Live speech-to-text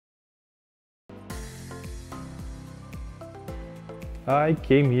I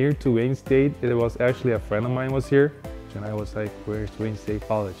came here to Wayne State. It was actually a friend of mine was here, and I was like, where's Wayne State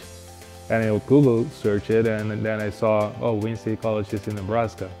College? And I Google search it, and then I saw, oh, Wayne State College is in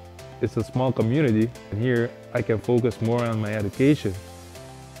Nebraska. It's a small community, and here I can focus more on my education.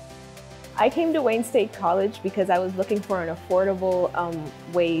 I came to Wayne State College because I was looking for an affordable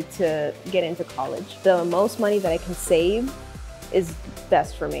way to get into college. The most money that I can save is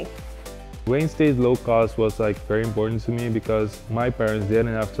best for me. Wayne State's low cost was very important to me because my parents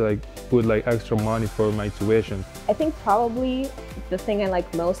didn't have to put extra money for my tuition. I think probably the thing I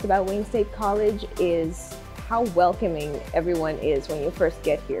like most about Wayne State College is how welcoming everyone is when you first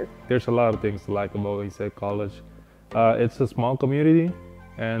get here. There's a lot of things to like about Wayne State College. It's a small community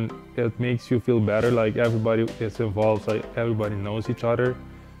and it makes you feel better, everybody is involved, everybody knows each other.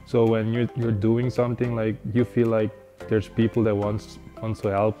 So when you're doing something, you feel like there's people that wants to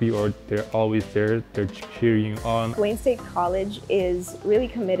help you, or they're always there, they're cheering you on. Wayne State College is really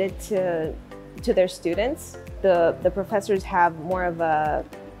committed to their students. The professors have more of a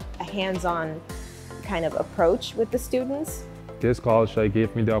hands-on kind of approach with the students. This college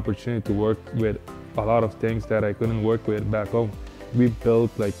gave me the opportunity to work with a lot of things that I couldn't work with back home. We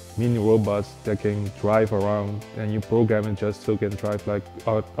built mini robots that can drive around, and you program it just so it can drive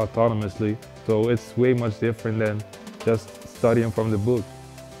autonomously. So it's way much different than just studying from the book.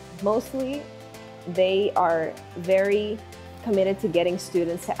 Mostly, they are very committed to getting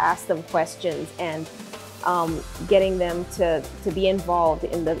students to ask them questions and getting them to be involved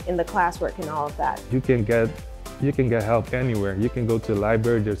in the classwork and all of that. You can get help anywhere. You can go to the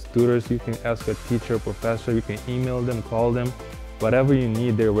library, there's tutors, you can ask a teacher, professor, you can email them, call them. Whatever you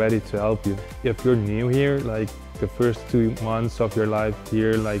need, they're ready to help you. If you're new here, the first 2 months of your life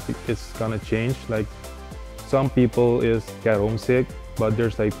here, it's gonna change. Some people get homesick, but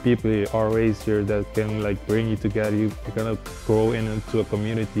there's people always here that can bring you together. You're gonna grow into a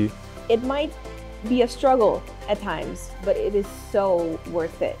community. It might be a struggle at times, but it is so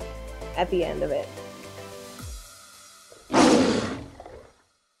worth it at the end of it.